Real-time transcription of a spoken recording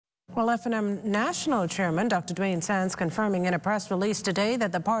Well, FNM National Chairman Dr. Dwayne Sands confirming in a press release today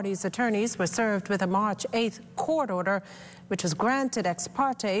that the party's attorneys were served with a March 8th court order, which was granted ex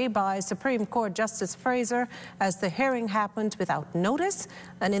parte by Supreme Court Justice Fraser as the hearing happened without notice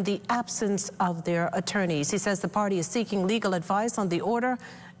and in the absence of their attorneys. He says the party is seeking legal advice on the order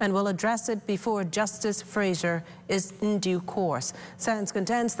and will address it before Justice Fraser is in due course. Sands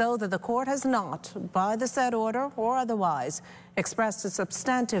contends, though, that the court has not, by the said order or otherwise, expressed a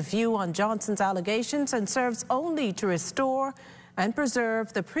substantive view on Johnson's allegations and serves only to restore and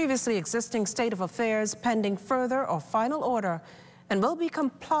preserve the previously existing state of affairs pending further or final order, and will be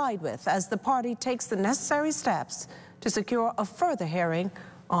complied with as the party takes the necessary steps to secure a further hearing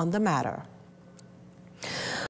on the matter.